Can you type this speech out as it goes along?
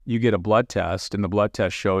you get a blood test, and the blood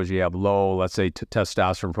test shows you have low, let's say,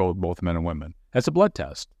 testosterone for both men and women. That's a blood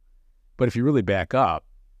test. But if you really back up,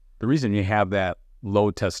 the reason you have that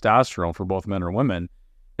low testosterone for both men or women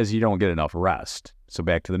is you don't get enough rest. So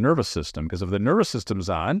back to the nervous system, because if the nervous system's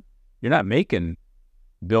on, you're not making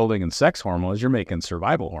building and sex hormones, you're making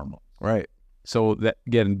survival hormones. Right. So that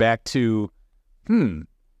getting back to,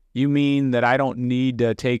 you mean that I don't need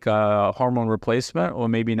to take a hormone replacement? Well,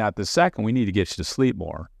 maybe not the second. We need to get you to sleep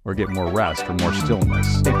more or get more rest or more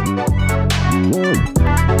stillness.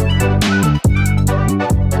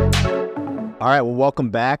 All right. Well, welcome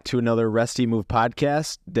back to another Resty Move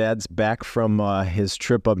podcast. Dad's back from his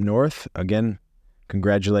trip up north. Again,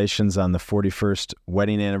 congratulations on the 41st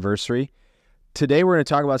wedding anniversary. Today, we're going to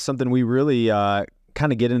talk about something we really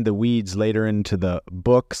kind of get into the weeds later into the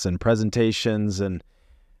books and presentations and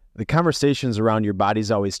the conversations around your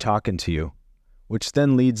body's always talking to you, which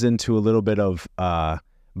then leads into a little bit of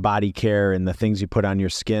body care and the things you put on your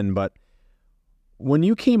skin. But when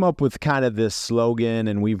you came up with kind of this slogan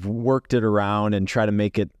and we've worked it around and try to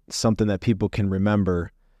make it something that people can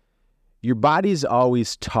remember, your body's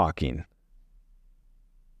always talking.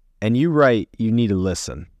 And you write, you need to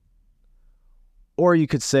listen. Or you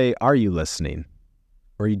could say, are you listening?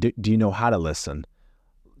 Or do you know how to listen?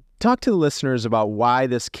 Talk to the listeners about why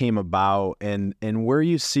this came about and where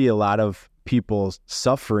you see a lot of people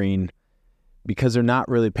suffering because they're not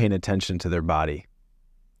really paying attention to their body.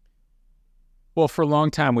 Well, for a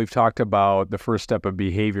long time, we've talked about the first step of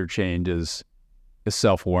behavior change is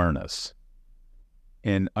self-awareness.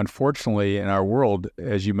 And unfortunately, in our world,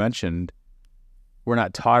 as you mentioned, we're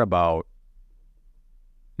not taught about,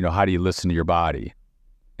 how do you listen to your body?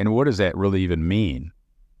 And what does that really even mean?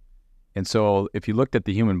 And so if you looked at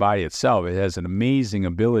the human body itself, it has an amazing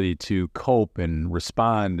ability to cope and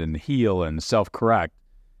respond and heal and self-correct.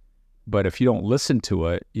 But if you don't listen to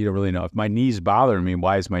it, you don't really know. If my knee's bothering me,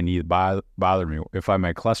 why is my knee bothering me? If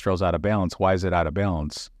my cholesterol's out of balance, why is it out of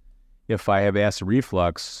balance? If I have acid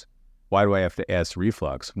reflux, why do I have to acid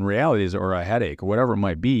reflux? In reality, or a headache or whatever it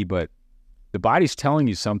might be, but the body's telling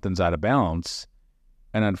you something's out of balance.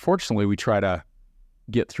 And unfortunately, we try to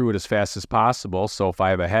get through it as fast as possible. So if I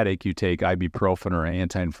have a headache, you take ibuprofen or an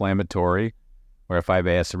anti-inflammatory. Or if I have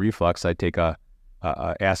acid reflux, I take a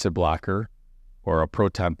acid blocker or a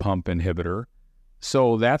proton pump inhibitor.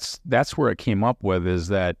 So that's where it came up with is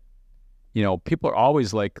that, people are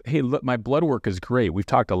always like, hey, look, my blood work is great. We've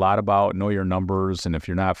talked a lot about Know Your Numbers. And if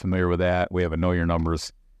you're not familiar with that, we have a Know Your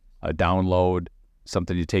Numbers download,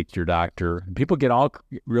 something you take to your doctor. People get all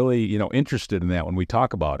really, interested in that when we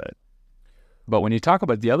talk about it. But when you talk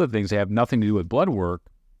about the other things that have nothing to do with blood work.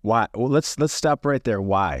 Why? Well, let's stop right there.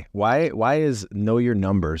 Why? Why is Know Your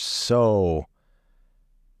Numbers so...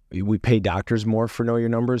 We pay doctors more for Know Your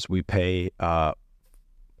Numbers. We pay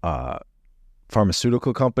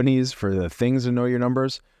pharmaceutical companies for the things to Know Your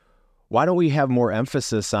Numbers. Why don't we have more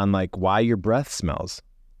emphasis on why your breath smells?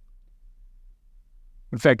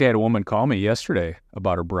 In fact, I had a woman call me yesterday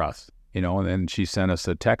about her breath, and then she sent us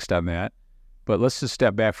a text on that. But let's just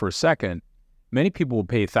step back for a second. Many people will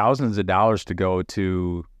pay thousands of dollars to go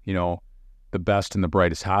to, the best and the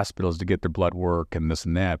brightest hospitals to get their blood work and this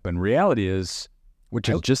and that. But in reality is... Which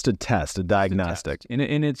is just a test, a diagnostic. And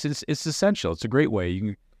it's essential. It's a great way. You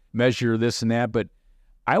can measure this and that. But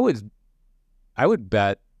I would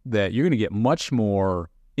bet that you're going to get much more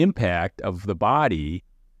impact of the body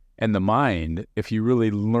and the mind if you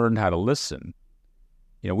really learn how to listen.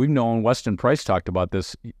 We've known, Weston Price talked about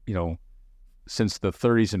this, since the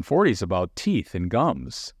 30s and 40s about teeth and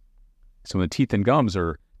gums. So the teeth and gums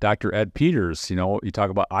are Dr. Ed Peters, you talk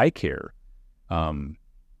about eye care.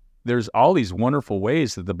 There's all these wonderful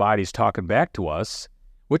ways that the body's talking back to us.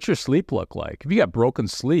 What's your sleep look like? If you got broken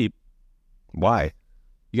sleep, why?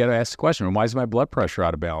 You got to ask the question, why is my blood pressure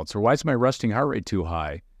out of balance? Or why is my resting heart rate too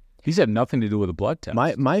high? These have nothing to do with a blood test.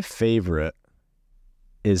 My favorite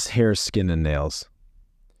is hair, skin, and nails.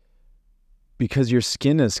 Because your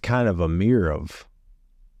skin is kind of a mirror of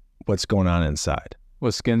what's going on inside.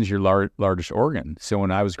 Well, skin's your largest organ. So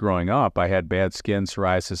when I was growing up, I had bad skin,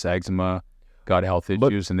 psoriasis, eczema, gut health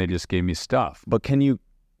issues, and they just gave me stuff. But can you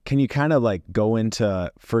kind of go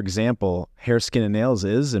into, for example, hair, skin, and nails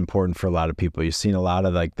is important for a lot of people. You've seen a lot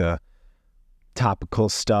of the topical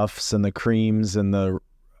stuffs and the creams and the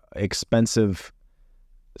expensive,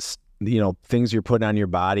 things you're putting on your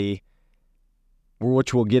body,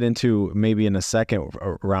 which we'll get into maybe in a second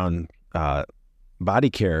around body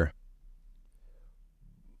care.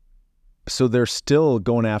 So they're still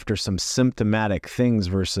going after some symptomatic things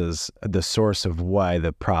versus the source of why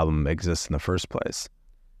the problem exists in the first place.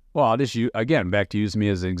 Well, I'll just back to use me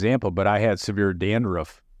as an example, but I had severe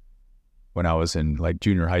dandruff when I was in like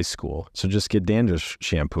junior high school. So just get dandruff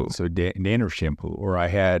shampoo. So dandruff shampoo. Or I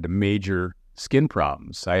had major skin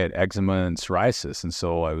problems. I had eczema and psoriasis, and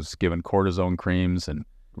so I was given cortisone creams and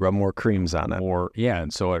rub more creams on it.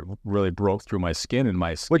 And so it really broke through my skin and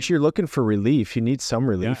my skin. Which you're looking for relief. You need some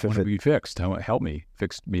relief. I want to be fixed. Help me,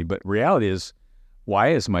 fix me. But reality is, why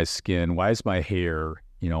is my hair,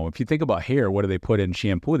 if you think about hair, what do they put in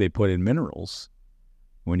shampoo? They put in minerals.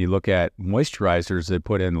 When you look at moisturizers, they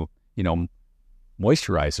put in,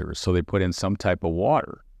 moisturizers. So they put in some type of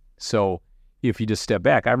water. So if you just step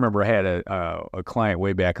back, I remember I had a client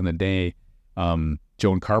way back in the day,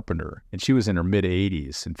 Joan Carpenter, and she was in her mid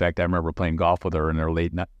 80s. In fact, I remember playing golf with her in her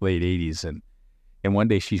late 80s. And one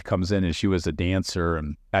day she comes in and she was a dancer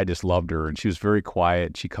and I just loved her. And she was very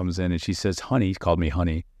quiet. She comes in and she says, honey, she called me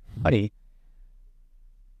honey,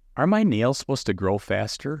 are my nails supposed to grow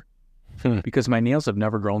faster? Because my nails have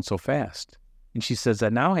never grown so fast. And she says, I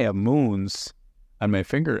now have moons on my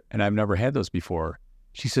finger and I've never had those before.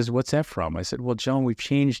 She says, what's that from? I said, well, Joan, we've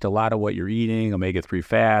changed a lot of what you're eating, omega-3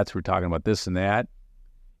 fats. We're talking about this and that.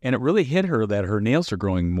 And it really hit her that her nails are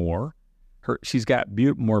growing more. She's got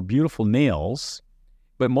more beautiful nails.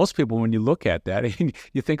 But most people, when you look at that,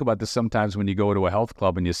 you think about this sometimes when you go to a health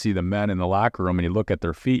club and you see the men in the locker room and you look at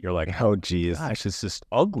their feet, you're like, oh, geez, gosh, it's just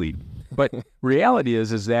ugly. But reality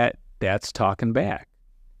is that that's talking back.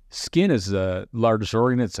 Skin is the largest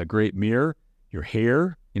organ. It's a great mirror. Your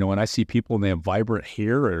hair, when I see people and they have vibrant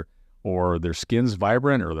hair or their skin's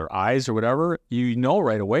vibrant or their eyes or whatever,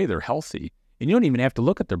 right away they're healthy. And you don't even have to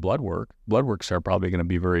look at their blood work. Blood works are probably going to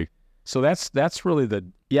be very. So that's really the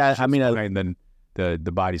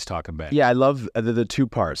the body's talking back. Yeah, I love the two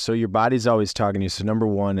parts. So your body's always talking to you. So number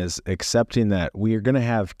one is accepting that we are going to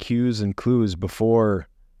have cues and clues before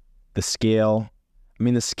the scale. I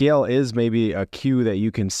mean, the scale is maybe a cue that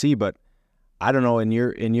you can see, but I don't know. In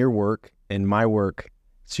your work, in my work,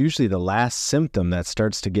 it's usually the last symptom that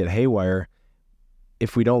starts to get haywire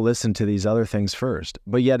if we don't listen to these other things first.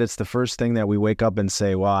 But yet it's the first thing that we wake up and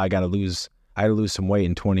say, well, I got to lose some weight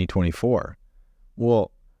in 2024.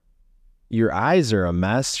 Well, your eyes are a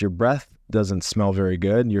mess. Your breath doesn't smell very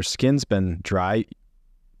good. Your skin's been dry.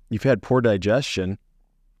 You've had poor digestion.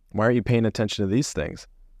 Why aren't you paying attention to these things?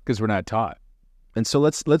 Because we're not taught. And so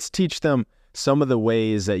let's teach them some of the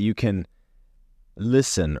ways that you can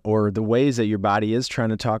listen, or the ways that your body is trying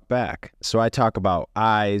to talk back. So I talk about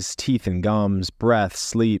eyes, teeth and gums, breath,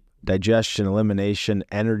 sleep, digestion, elimination,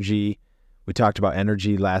 energy. We talked about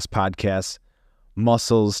energy last podcast.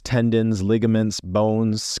 Muscles, tendons, ligaments,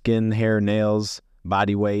 bones, skin, hair, nails,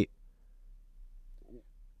 body weight.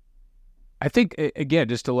 I think, again,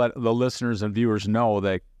 just to let the listeners and viewers know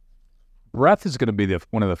that breath is going to be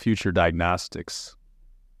one of the future diagnostics.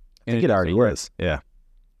 I think it already is. Yeah.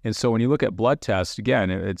 And so when you look at blood tests, again,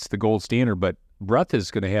 it's the gold standard, but breath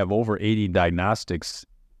is going to have over 80 diagnostics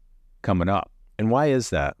coming up. And why is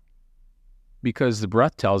that? Because the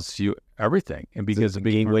breath tells you everything. And because it's a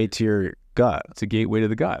gateway to your gut. It's a gateway to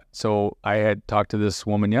the gut. So I had talked to this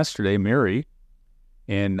woman yesterday, Mary,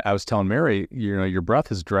 and I was telling Mary, your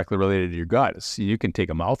breath is directly related to your gut. So you can take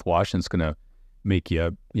a mouthwash and it's going to make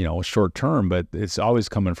you, short term, but it's always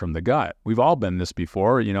coming from the gut. We've all been this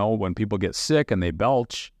before, when people get sick and they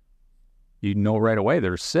belch, right away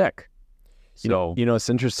they're sick. So, it's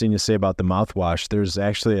interesting you say about the mouthwash. There's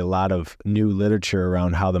actually a lot of new literature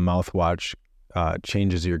around how the mouthwash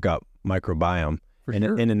changes your gut microbiome in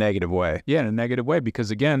a negative way. Yeah, in a negative way, because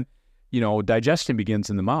again, digestion begins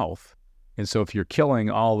in the mouth. And so if you're killing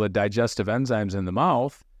all the digestive enzymes in the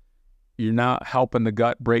mouth, you're not helping the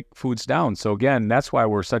gut break foods down. So again, that's why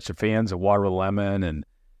we're such fans of water with lemon and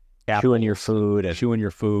chewing your food,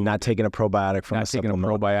 not taking a probiotic from a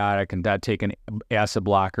supplement. And not taking acid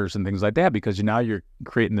blockers and things like that, because now you're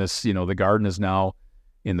creating this, the garden is now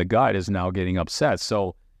in the gut is now getting upset.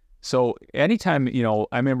 So anytime,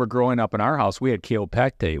 I remember growing up in our house, we had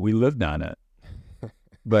kaopectate. We lived on it.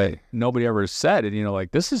 But nobody ever said it,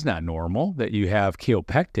 like, this is not normal that you have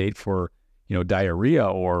kaopectate for, diarrhea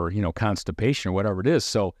or, constipation or whatever it is.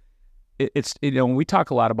 So it's, we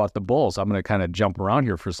talk a lot about the bulls. I'm going to kind of jump around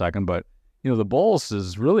here for a second, but, the bulls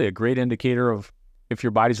is really a great indicator of if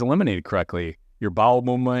your body's eliminated correctly, your bowel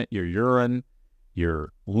movement, your urine,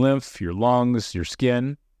 your lymph, your lungs, your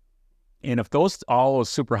skin. And if all those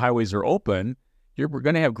superhighways are open, you're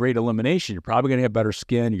going to have great elimination. You're probably going to have better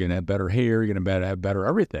skin. You're going to have better hair. You're going to have better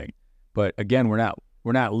everything. But again, we're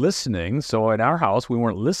not listening. So in our house, we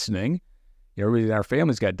weren't listening. Everybody in our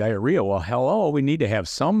family's got diarrhea. Well, hello, we need to have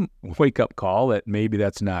some wake-up call that maybe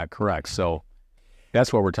that's not correct. So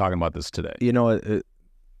that's why we're talking about this today.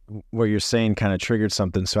 What you're saying kind of triggered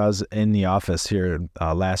something. So I was in the office here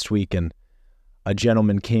last week, and a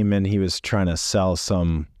gentleman came in. He was trying to sell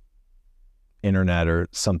some internet or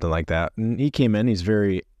something like that. And he came in, he's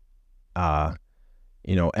very,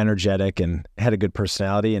 energetic and had a good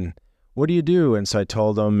personality. And what do you do? And so I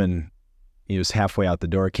told him, and he was halfway out the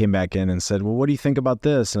door, came back in and said, well, what do you think about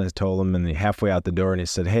this? And I told him, and he halfway out the door, and he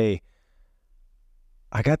said, hey,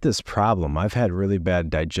 I got this problem. I've had really bad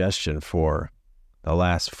digestion for the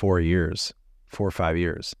last 4 or 5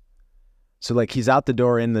 years. So like he's out the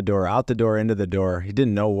door, in the door, out the door, into the door. He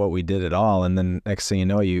didn't know what we did at all. And then next thing you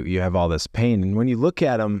know, you have all this pain. And when you look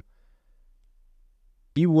at him,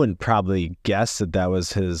 you wouldn't probably guess that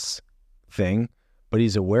was his thing, but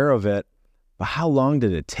he's aware of it. But how long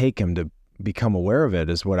did it take him to become aware of it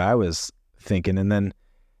is what I was thinking. And then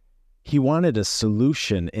he wanted a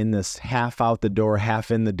solution in this half out the door,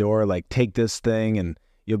 half in the door, like take this thing and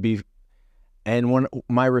you'll be. And when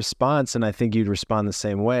my response, and I think you'd respond the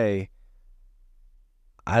same way,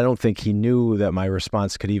 I don't think he knew that my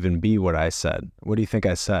response could even be what I said. What do you think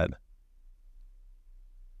I said?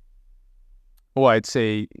 Well, I'd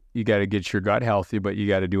say you got to get your gut healthy, but you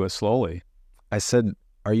got to do it slowly. I said,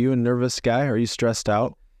 are you a nervous guy? Are you stressed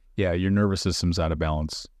out? Yeah, your nervous system's out of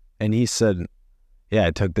balance. And he said, yeah,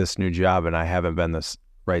 I took this new job and I haven't been this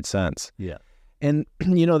right since. Yeah. And,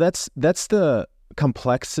 that's the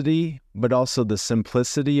complexity, but also the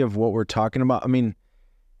simplicity of what we're talking about. I mean,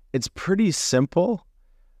 it's pretty simple,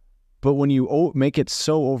 but when you make it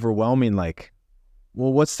so overwhelming, like,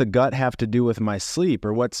 well, what's the gut have to do with my sleep,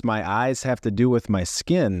 or what's my eyes have to do with my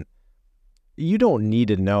skin? You don't need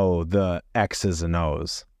to know the X's and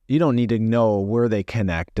O's. You don't need to know where they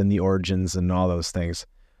connect and the origins and all those things.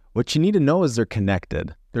 What you need to know is they're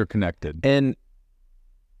connected. They're connected. And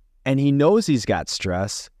he knows he's got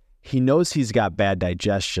stress. He knows he's got bad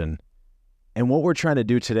digestion. And what we're trying to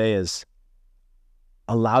do today is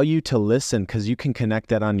allow you to listen, because you can connect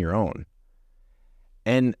that on your own.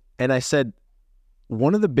 And I said,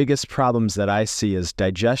 one of the biggest problems that I see is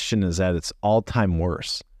digestion is at its all-time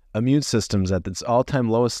worst. Immune system's at its all-time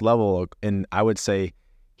lowest level in, I would say,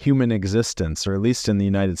 human existence, or at least in the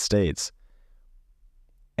United States.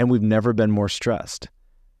 And we've never been more stressed.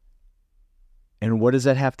 And what does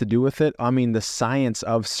that have to do with it? I mean, the science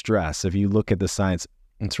of stress, if you look at the science,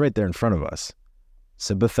 it's right there in front of us.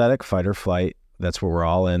 Sympathetic, fight or flight, that's where we're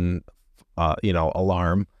all in,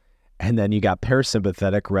 alarm. And then you got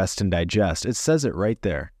parasympathetic, rest and digest. It says it right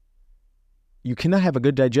there. You cannot have a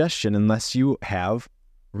good digestion unless you have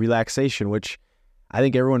relaxation, which I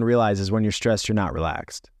think everyone realizes when you're stressed, you're not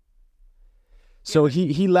relaxed. So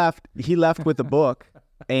he left with the book.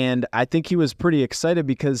 And I think he was pretty excited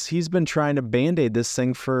because he's been trying to Band-Aid this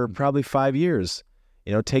thing for probably 5 years,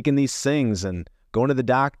 taking these things and going to the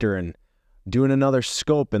doctor and doing another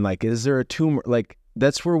scope and like, is there a tumor? Like,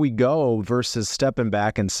 that's where we go versus stepping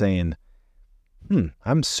back and saying,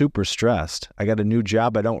 I'm super stressed. I got a new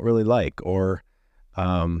job I don't really like, or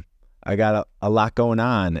I got a lot going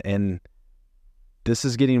on, and this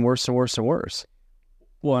is getting worse and worse and worse.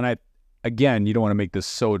 Well, and again, you don't want to make this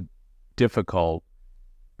so difficult,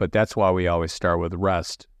 but that's why we always start with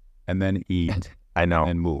rest and then eat. I know.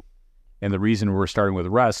 And move. And the reason we're starting with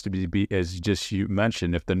rest is just you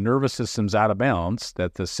mentioned, if the nervous system's out of balance,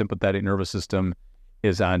 that the sympathetic nervous system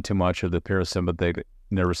is on too much or the parasympathetic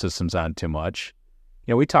nervous system's on too much.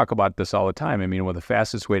 We talk about this all the time. I mean, the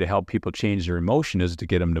fastest way to help people change their emotion is to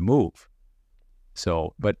get them to move.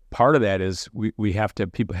 So, but part of that is we have to,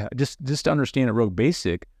 just to understand it real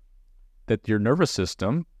basic, that your nervous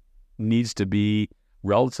system needs to be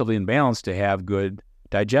relatively in balance to have good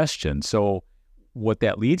digestion. So what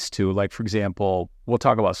that leads to, like, for example, we'll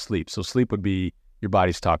talk about sleep. So sleep would be your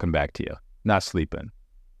body's talking back to you, not sleeping.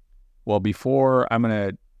 Well, before I'm going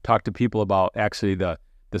to talk to people about actually the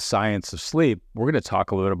science of sleep, we're going to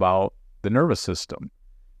talk a little bit about the nervous system,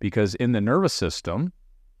 because in the nervous system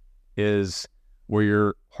is where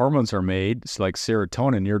your hormones are made. It's like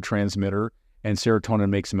serotonin, neurotransmitter, and serotonin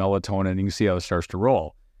makes melatonin, and you can see how it starts to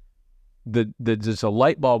roll. There's a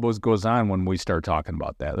light bulb goes on when we start talking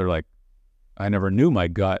about that. They're like, I never knew my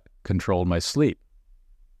gut controlled my sleep.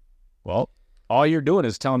 Well, all you're doing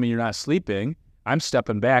is telling me you're not sleeping. I'm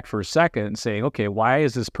stepping back for a second and saying, okay, why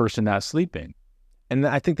is this person not sleeping? And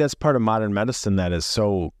I think that's part of modern medicine that is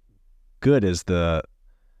so good, is the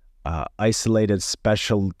isolated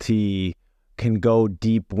specialty can go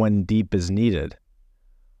deep when deep is needed.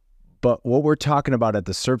 But what we're talking about at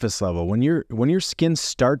the surface level, when your skin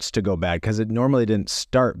starts to go bad, because it normally didn't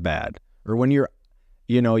start bad, or when your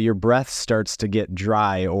breath starts to get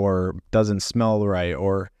dry or doesn't smell right,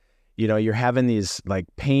 or you're having these like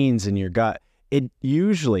pains in your gut, it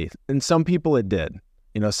usually, and some people it did,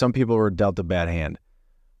 some people were dealt a bad hand,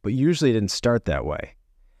 but usually it didn't start that way.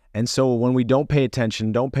 And so when we don't pay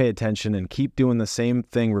attention and keep doing the same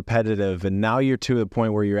thing repetitive, and now you're to the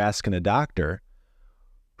point where you're asking a doctor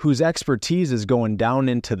whose expertise is going down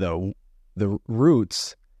into the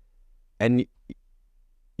roots, and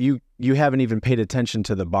you haven't even paid attention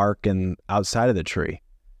to the bark and outside of the tree.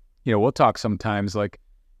 You know, we'll talk sometimes like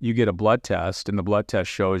you get a blood test and the blood test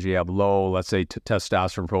shows you have low, let's say,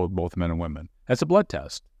 testosterone for both men and women. That's a blood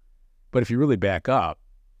test. But if you really back up,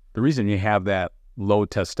 the reason you have that low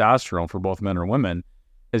testosterone for both men or women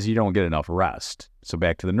is you don't get enough rest. So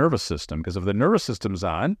back to the nervous system, because if the nervous system's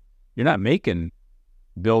on, you're not making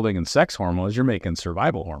building and sex hormones, you're making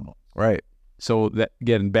survival hormones. Right. So that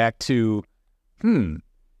getting back to,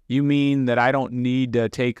 you mean that I don't need to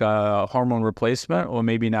take a hormone replacement? Well,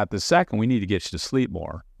 maybe not the second. We need to get you to sleep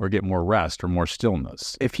more or get more rest or more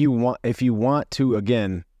stillness. If you want to,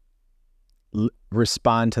 again,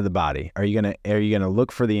 respond to the body, are you gonna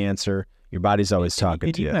look for the answer? Your body's always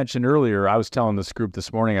talking to you. You mentioned earlier, I was telling this group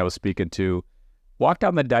this morning I was speaking to, walk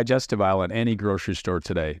down the digestive aisle at any grocery store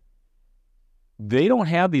today. They don't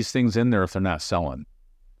have these things in there if they're not selling.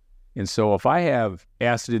 And so if I have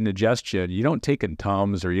acid indigestion, you don't take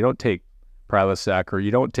Tums or you don't take Prilosec or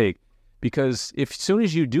you don't take, because as soon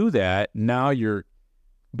as you do that,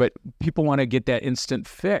 but people want to get that instant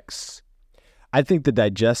fix. I think the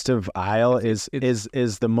digestive aisle is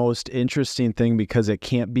the most interesting thing because it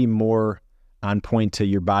can't be more on point to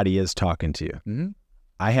your body is talking to you. Mm-hmm.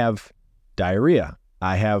 I have diarrhea.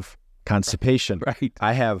 I have constipation. Right.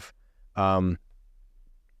 I have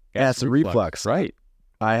acid reflux. Right.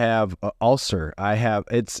 I have ulcer.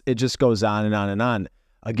 It just goes on and on and on.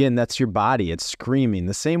 Again, that's your body. It's screaming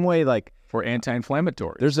the same way, like for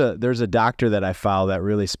anti-inflammatory. There's a doctor that I follow that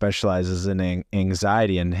really specializes in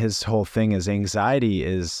anxiety, and his whole thing is anxiety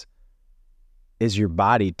is your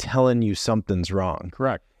body telling you something's wrong.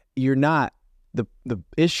 Correct. You're not, the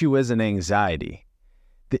issue isn't anxiety.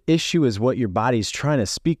 The issue is what your body's trying to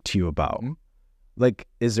speak to you about. Mm-hmm. Like,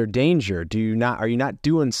 is there danger? Are you not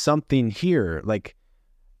doing something here? Like,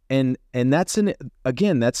 and that's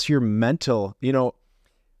that's your mental,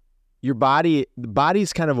 your body. The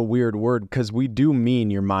body's kind of a weird word because we do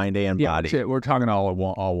mean your mind and body. Yeah, we're talking all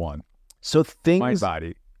one. So mind,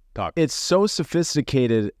 body, talk. It's so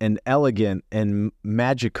sophisticated and elegant and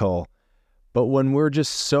magical, but when we're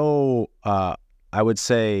just so, I would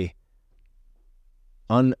say,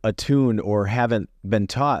 unattuned or haven't been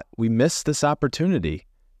taught, we miss this opportunity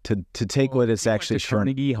to take what it's actually showing.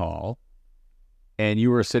 Carnegie Hall, and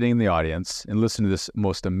you were sitting in the audience and listening to this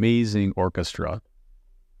most amazing orchestra,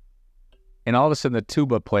 and all of a sudden the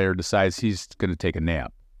tuba player decides he's going to take a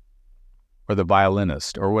nap, or the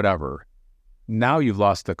violinist, or whatever. Now you've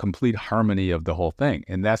lost the complete harmony of the whole thing,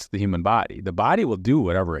 and that's the human body. The body will do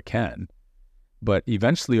whatever it can, but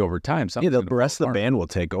eventually over time, the rest of the band will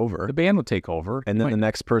take over. The band will take over. And then the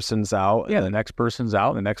next person's out. Yeah, the next person's out,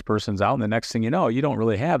 and the next person's out, and the next thing you know, you don't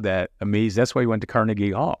really have that amazing. That's why you went to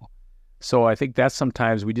Carnegie Hall. So I think that's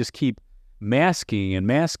sometimes we just keep masking and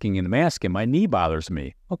masking and masking. My knee bothers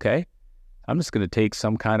me. Okay, I'm just going to take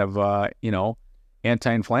some kind of,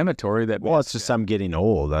 anti-inflammatory that... Well, it's just I'm getting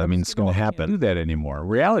old. I mean, it's going to happen. Can't do that anymore.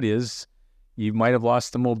 Reality is you might have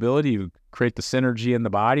lost the mobility. You create the synergy in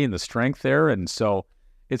the body and the strength there. And so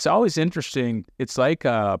it's always interesting. It's like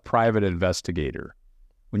a private investigator.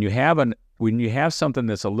 When you have something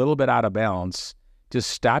that's a little bit out of balance,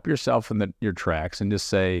 just stop yourself in your tracks and just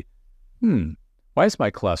say, why is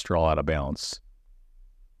my cholesterol out of balance?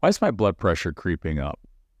 Why is my blood pressure creeping up?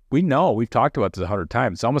 We know, we've talked about this 100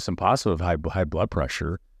 times. It's almost impossible to have high blood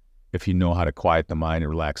pressure if you know how to quiet the mind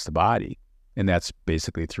and relax the body. And that's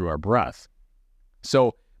basically through our breath.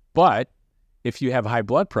 So, but if you have high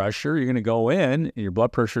blood pressure, you're going to go in and your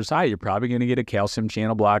blood pressure is high. You're probably going to get a calcium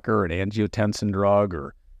channel blocker, an angiotensin drug,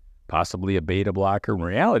 or possibly a beta blocker. And the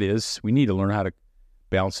reality is we need to learn how to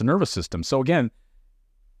balance the nervous system. So again,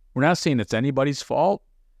 we're not saying it's anybody's fault,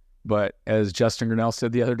 but as Justin Grinnell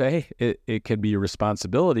said the other day, it can be your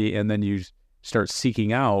responsibility. And then you start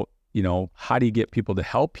seeking out, how do you get people to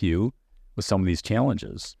help you with some of these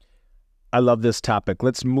challenges? I love this topic.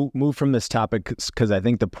 Let's move from this topic because I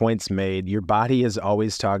think the point's made. Your body is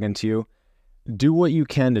always talking to you. Do what you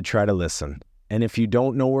can to try to listen. And if you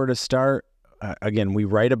don't know where to start, again, we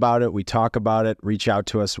write about it, we talk about it, reach out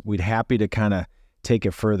to us. We'd happy to kind of take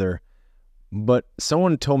it further. But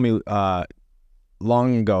someone told me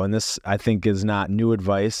long ago, and this I think is not new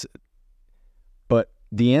advice, but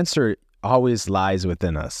the answer always lies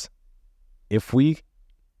within us if we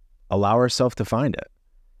allow ourselves to find it.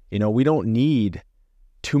 We don't need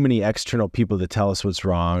too many external people to tell us what's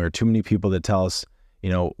wrong or too many people to tell us,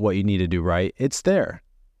 what you need to do right. It's there.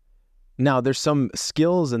 Now, there's some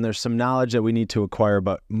skills and there's some knowledge that we need to acquire,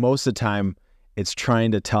 but most of the time, it's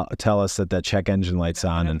trying to tell us that check engine light's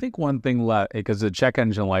on. And I think one thing left, because the check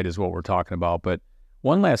engine light is what we're talking about, but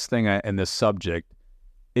one last thing in this subject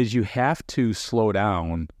is you have to slow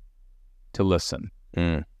down to listen.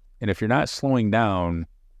 And if you're not slowing down,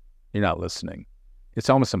 you're not listening. It's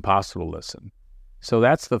almost impossible to listen. So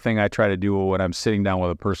that's the thing I try to do when I'm sitting down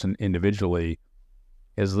with a person individually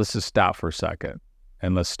is let's just stop for a second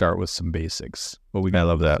and let's start with some basics. Well, I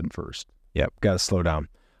love that first. Yep, got to slow down.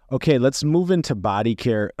 Okay, let's move into body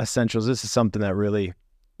care essentials. This is something that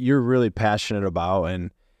you're really passionate about,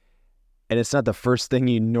 and it's not the first thing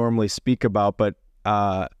you normally speak about, but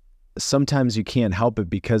sometimes you can't help it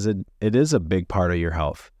because it is a big part of your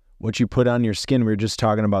health. What you put on your skin, we were just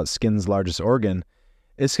talking about skin's largest organ,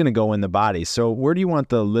 it's going to go in the body. So where do you want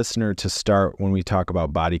the listener to start when we talk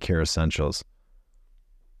about body care essentials?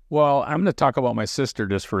 Well, I'm going to talk about my sister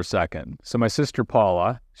just for a second. So my sister,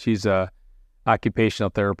 Paula, she's a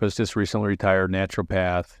occupational therapist, just recently retired,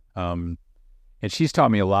 naturopath. And she's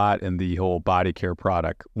taught me a lot in the whole body care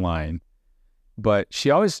product line. But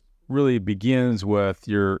she always really begins with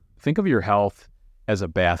think of your health as a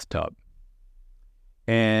bathtub.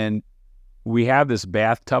 And we have this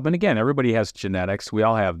bathtub. And again, everybody has genetics. We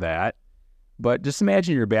all have that. But just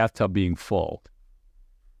imagine your bathtub being full.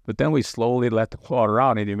 But then we slowly let the water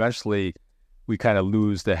out and eventually we kind of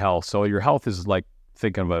lose the health. So your health is like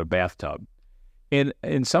thinking of a bathtub. And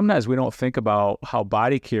sometimes we don't think about how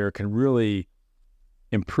body care can really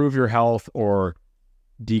improve your health or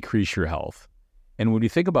decrease your health. And when you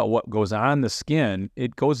think about what goes on the skin,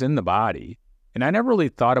 it goes in the body. And I never really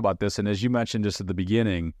thought about this. And as you mentioned just at the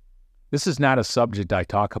beginning, this is not a subject I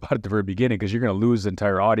talk about at the very beginning because you're going to lose the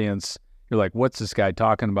entire audience. You're like, what's this guy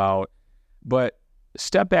talking about? But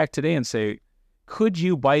step back today and say, could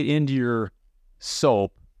you bite into your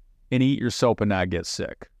soap and eat your soap and not get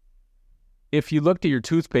sick? If you looked at your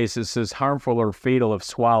toothpaste, it says harmful or fatal if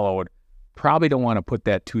swallowed, probably don't want to put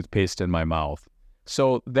that toothpaste in my mouth.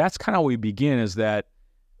 So that's kind of how we begin, is that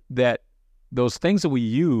those things that we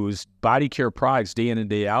use, body care products day in and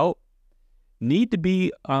day out, need to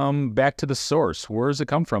be back to the source. Where does it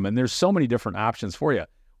come from? And there's so many different options for you.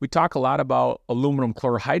 We talk a lot about aluminum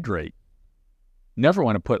chlorohydrate. Never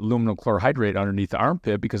want to put aluminum chlorohydrate underneath the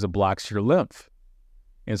armpit because it blocks your lymph.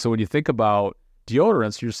 And so when you think about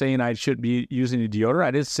deodorants, you're saying I shouldn't be using a deodorant.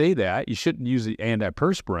 I didn't say that. You shouldn't use the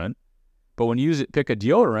antiperspirant. But when you pick a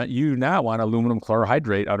deodorant, you now want aluminum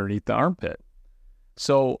chlorohydrate underneath the armpit.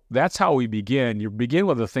 So that's how we begin. You begin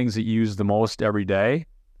with the things that you use the most every day,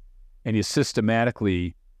 and you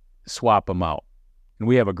systematically swap them out. And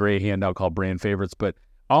we have a great handout called Brand Favorites, but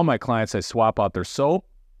all my clients, I swap out their soap,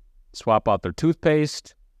 swap out their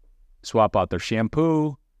toothpaste, swap out their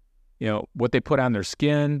shampoo, what they put on their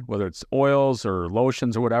skin, whether it's oils or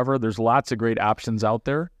lotions or whatever. There's lots of great options out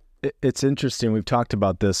there. It's interesting. We've talked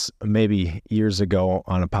about this maybe years ago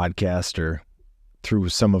on a podcast or through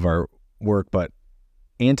some of our work, but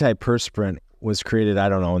antiperspirant was created, I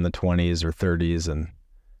don't know, in the 20s or 30s. And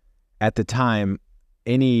at the time,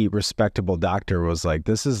 any respectable doctor was like,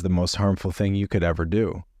 this is the most harmful thing you could ever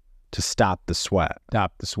do, to stop the sweat.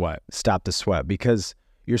 Stop the sweat, because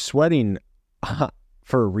you're sweating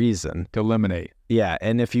for a reason. To eliminate. Yeah,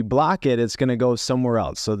 and if you block it, it's going to go somewhere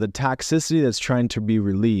else. So the toxicity that's trying to be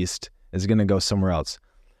released is going to go somewhere else.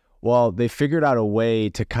 Well, they figured out a way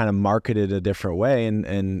to kind of market it a different way,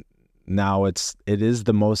 and now it is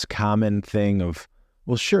the most common thing of,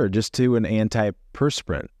 well, sure, just do an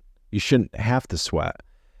antiperspirant. You shouldn't have to sweat.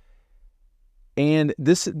 And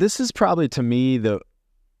this is probably, to me, the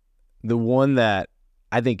one that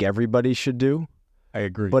I think everybody should do. I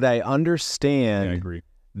agree. But I understand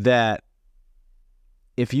that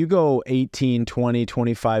if you go 18, 20,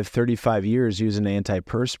 25, 35 years using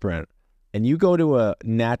antiperspirant and you go to a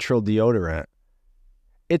natural deodorant,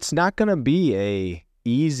 it's not going to be a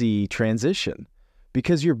easy transition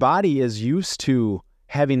because your body is used to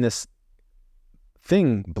having this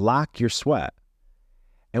thing block your sweat.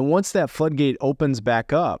 And once that floodgate opens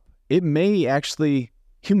back up, you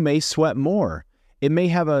may sweat more. It may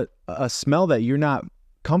have a smell that you're not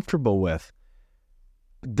comfortable with.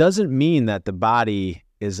 Doesn't mean that the body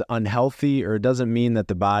is unhealthy, or it doesn't mean that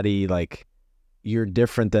the body, like, you're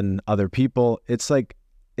different than other people. It's like,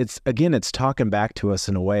 it's talking back to us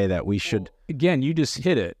in a way that we should. Again, you just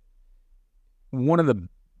hit it. One of the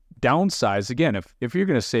downsides, again, if you're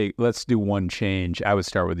going to say, let's do one change, I would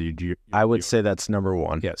start with your I would say that's number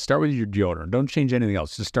one. Yeah, start with your deodorant. Don't change anything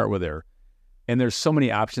else. Just start with there. And there's so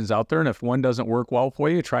many options out there, and if one doesn't work well for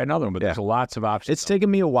you, try another one. But there's lots of options. It's taken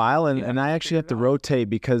me a while, and I actually have to rotate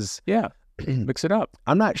because Mix it up.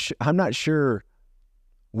 I'm not sure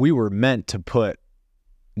we were meant to put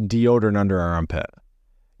deodorant under our armpit.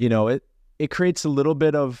 It creates a little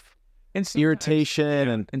bit of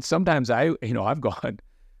irritation, and sometimes I've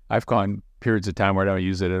gone periods of time where I don't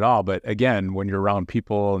use it at all. But again, when you're around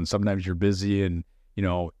people and sometimes you're busy and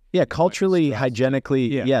culturally,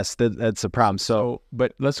 hygienically, yes, that's a problem. So,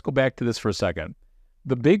 but let's go back to this for a second.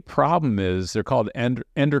 The big problem is they're called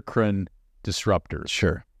endocrine disruptors.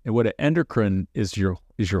 Sure. And what an endocrine is your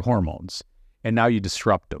hormones, and now you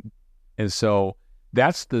disrupt them, and so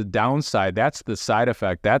that's the downside. That's the side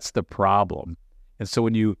effect. That's the problem. And so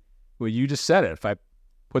when you just said it, if I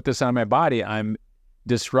put this on my body, I'm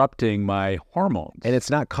disrupting my hormones. And it's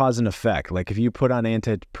not cause and effect. Like if you put on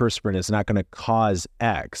antiperspirant, it's not going to cause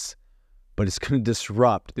X, but it's going to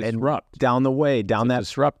disrupt. And down the way, down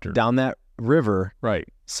that river, right?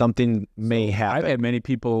 Something may happen. I've had many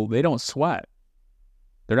people, they don't sweat.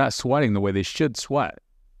 They're not sweating the way they should sweat.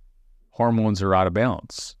 Hormones are out of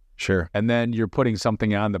balance. Sure. And then you're putting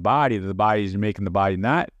something on the body is making the body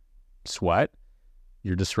not sweat.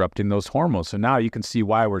 You're disrupting those hormones. So now you can see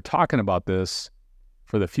why we're talking about this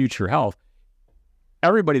for the future health.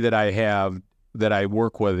 Everybody that I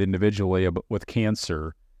work with individually with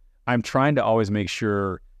cancer, I'm trying to always make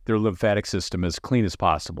sure their lymphatic system is clean as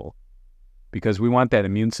possible, because we want that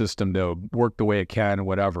immune system to work the way it can,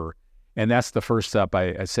 whatever. And that's the first step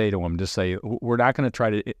I say to them. Just say, we're not going to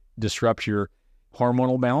try to disrupt your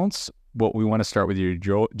hormonal balance, but we want to start with your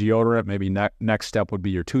deodorant. Maybe next step would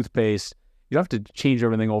be your toothpaste. You don't have to change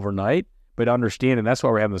everything overnight, but understand, and that's why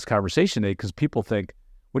we're having this conversation today, because people think,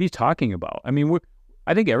 what are you talking about? I mean,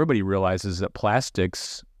 I think everybody realizes that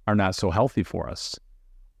plastics are not so healthy for us,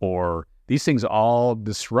 or these things all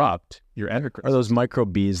disrupt your endocrine. Or those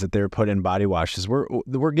micro-beads that they're put in body washes.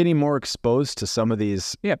 We're getting more exposed to some of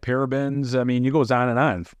these. Yeah, parabens. I mean, it goes on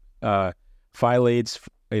and on. Phthalates,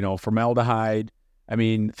 formaldehyde. I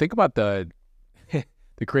mean, think about the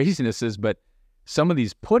craziness is, but some of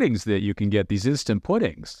these puddings that you can get, these instant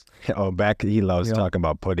puddings. Oh, he loves talking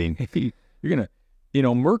about pudding. You're going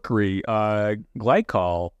to, mercury,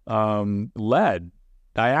 glycol, lead,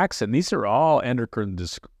 dioxin, these are all endocrine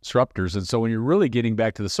disruptors. And so when you're really getting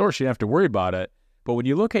back to the source, you don't have to worry about it. But when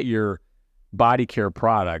you look at your body care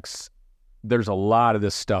products, there's a lot of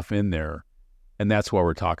this stuff in there. And that's why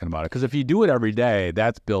we're talking about it. Because if you do it every day,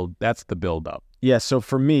 that's the buildup. Yeah, so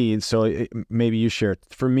for me, maybe you share.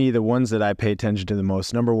 For me, the ones that I pay attention to the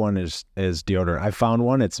most, number one is deodorant. I found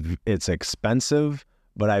one. It's expensive,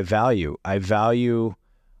 but I value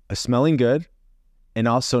smelling good and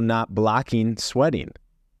also not blocking sweating.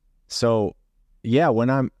 So, yeah,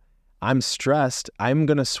 when I'm stressed, I'm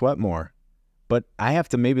gonna sweat more, but I have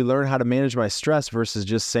to maybe learn how to manage my stress versus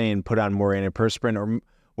just saying put on more antiperspirant or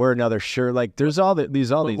wear another shirt. Like there's all these.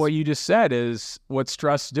 What you just said is what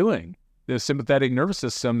stress doing. The sympathetic nervous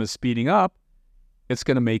system is speeding up. It's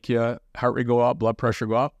going to make your heart rate go up, blood pressure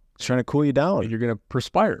go up. It's trying to cool you down. And you're going to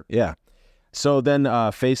perspire. Yeah. So then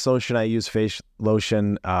face lotion, I use face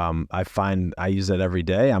lotion. I find I use that every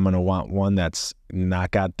day. I'm going to want one that's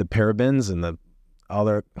not got the parabens and the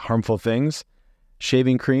other harmful things.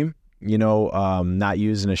 Shaving cream, not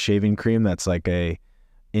using a shaving cream that's like a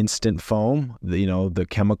instant foam. The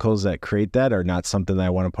chemicals that create that are not something that I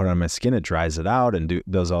want to put on my skin. It dries it out and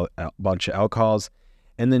does a bunch of alcohols.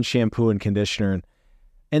 And then shampoo and conditioner,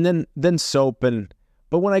 and then soap.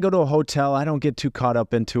 But when I go to a hotel, I don't get too caught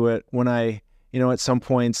up into it. When at some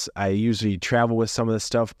points, I usually travel with some of this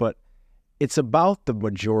stuff, but it's about the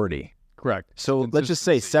majority. Correct. So let's just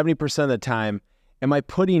say 70% of the time, am I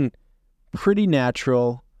putting pretty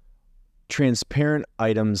natural, transparent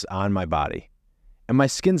items on my body? And my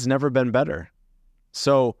skin's never been better.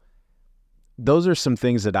 So those are some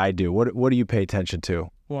things that I do. What do you pay attention to?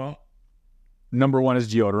 Well, number one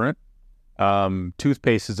is deodorant.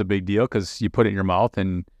 Toothpaste is a big deal because you put it in your mouth,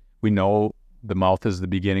 and we know the mouth is the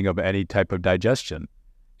beginning of any type of digestion.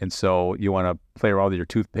 And so you want to play around with your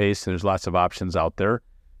toothpaste, and there's lots of options out there.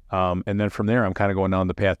 And then from there, I'm kind of going down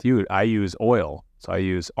the path I use oil. So I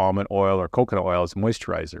use almond oil or coconut oil as a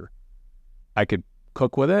moisturizer. I could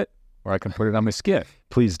cook with it, or I can put it on my skin.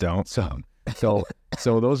 Please don't. So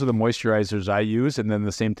those are the moisturizers I use. And then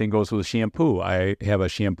the same thing goes with shampoo. I have a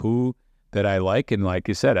shampoo that I like. And like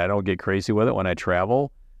you said, I don't get crazy with it when I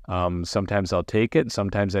travel. Sometimes I'll take it,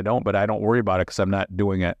 sometimes I don't, but I don't worry about it because I'm not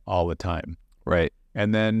doing it all the time. Right.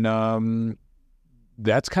 And then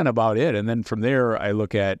that's kind of about it. And then from there, I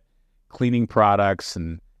look at cleaning products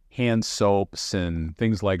and hand soaps and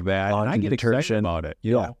things like that. And I get excited about it.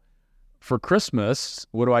 Yeah. For Christmas,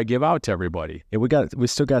 what do I give out to everybody? Yeah, we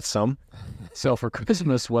still got some. So for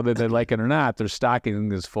Christmas, whether they like it or not, their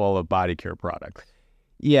stocking is full of body care products.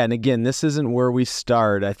 Yeah, and again, this isn't where we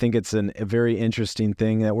start. I think it's a very interesting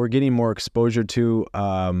thing that we're getting more exposure to.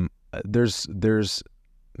 There's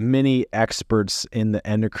many experts in the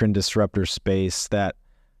endocrine disruptor space that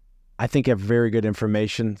I think have very good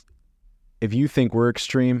information. If you think we're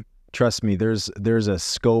extreme, trust me, there's a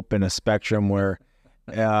scope and a spectrum where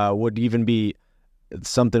would even be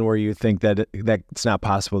something where you think that it's not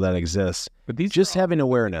possible that exists. But these just having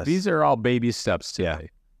awareness. These are all baby steps today. Yeah.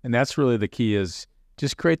 And that's really the key, is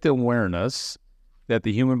just create the awareness that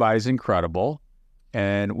the human body is incredible.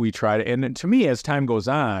 And we try to, and to me, as time goes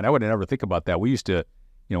on, I would never think about that. We used to,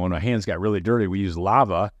 when our hands got really dirty, we used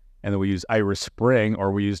lava, and then we used Irish Spring,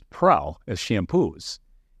 or we used Prel as shampoos.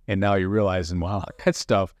 And now you're realizing, wow, that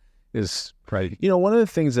stuff is probably... one of the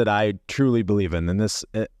things that I truly believe in,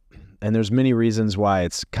 and there's many reasons why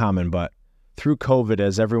it's common, but through COVID,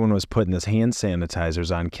 as everyone was putting this hand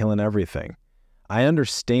sanitizers on, killing everything, I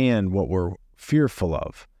understand what we're fearful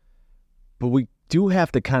of, but we do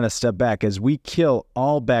have to kind of step back as we kill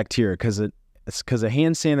all bacteria, because a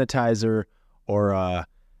hand sanitizer or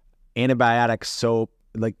antibiotic soap,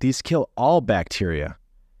 like these kill all bacteria.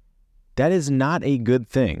 That is not a good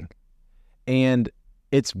thing. And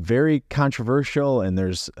it's very controversial, and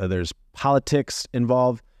there's politics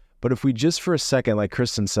involved. But if we just for a second, like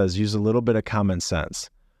Kristen says, use a little bit of common sense.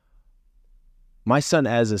 My son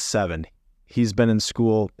Ez is 7. He's been in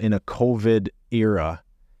school in a COVID era.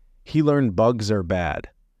 He learned bugs are bad.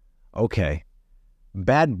 Okay,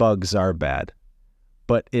 bad bugs are bad.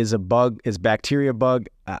 But is bacteria a bug?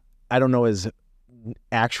 I don't know his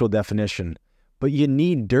actual definition. But you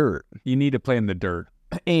need dirt. You need to play in the dirt.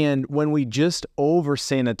 And when we just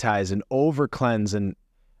over-sanitize and over-cleanse, and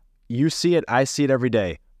you see it, I see it every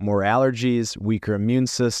day, more allergies, weaker immune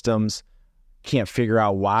systems, can't figure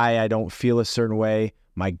out why I don't feel a certain way.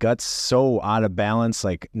 My gut's so out of balance,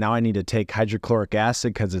 like now I need to take hydrochloric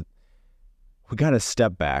acid because we got to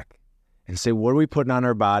step back and say, what are we putting on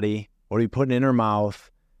our body? What are we putting in our mouth?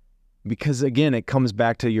 Because again, it comes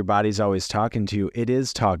back to your body's always talking to you. It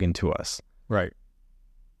is talking to us. Right.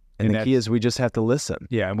 And the key is we just have to listen.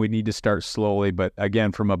 Yeah, and we need to start slowly. But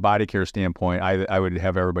again, from a body care standpoint, I would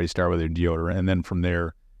have everybody start with their deodorant, and then from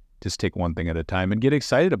there, just take one thing at a time and get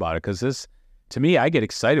excited about it. Because this, to me, I get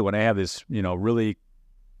excited when I have this, really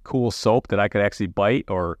cool soap that I could actually bite,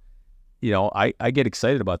 or, I get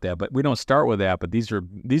excited about that. But we don't start with that. But these are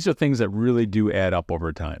things that really do add up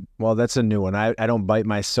over time. Well, that's a new one. I don't bite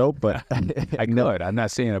my soap, but I could. I'm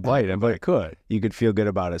not saying I bite it, but I could. You could feel good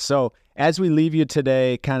about it. So as we leave you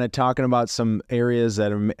today, kind of talking about some areas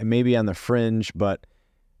that are maybe on the fringe, but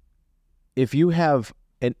if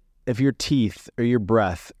your teeth or your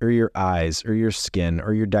breath or your eyes or your skin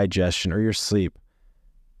or your digestion or your sleep,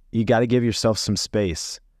 you got to give yourself some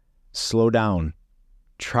space. Slow down.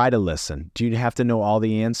 Try to listen. Do you have to know all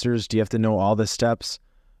the answers? Do you have to know all the steps?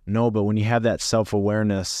 No, but when you have that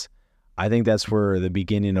self-awareness, I think that's where the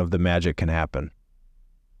beginning of the magic can happen.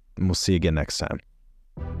 And we'll see you again next time.